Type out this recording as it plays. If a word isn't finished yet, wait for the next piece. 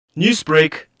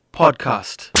Newsbreak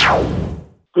Podcast.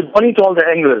 Good morning to all the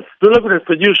anglers. Durban has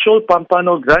produced shoal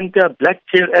pampano, grantia,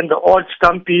 blacktail, and the odd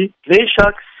stumpy, grey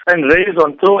sharks, and rays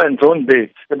on throw and drone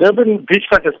baits. The Durban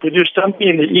beachfront has produced stumpy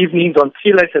in the evenings on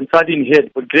sea lice and sardine head,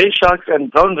 with grey sharks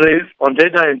and brown rays on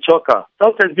red eye and choker.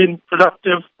 South has been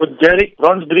productive with derrick,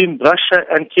 bronze bream, brusher,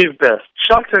 and cave bass.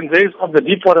 Sharks and rays off the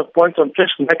deep water points on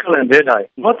fresh mackerel and red eye.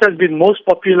 North has been most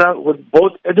popular with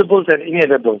both edibles and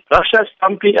inedibles. Brusher,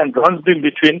 stumpy, and bronze bream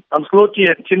between Amsloti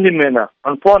and Tindimena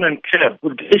on prawn and crab,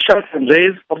 with grey sharks and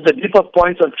rays off the deeper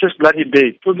points on fish bloody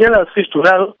bait. Tugela is fished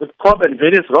well with cob and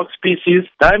various rock species,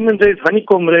 diamond rays,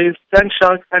 honeycomb rays, sand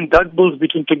sharks, and duck bulls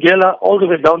between Tugela all the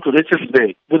way down to Richards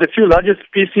Bay, with a few larger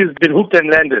species been hooked and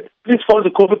landed. Please follow the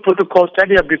COVID protocol,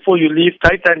 study up before you leave,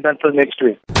 tight and until next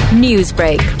week.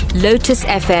 Newsbreak, Lotus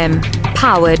FM,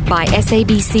 powered by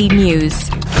SABC News.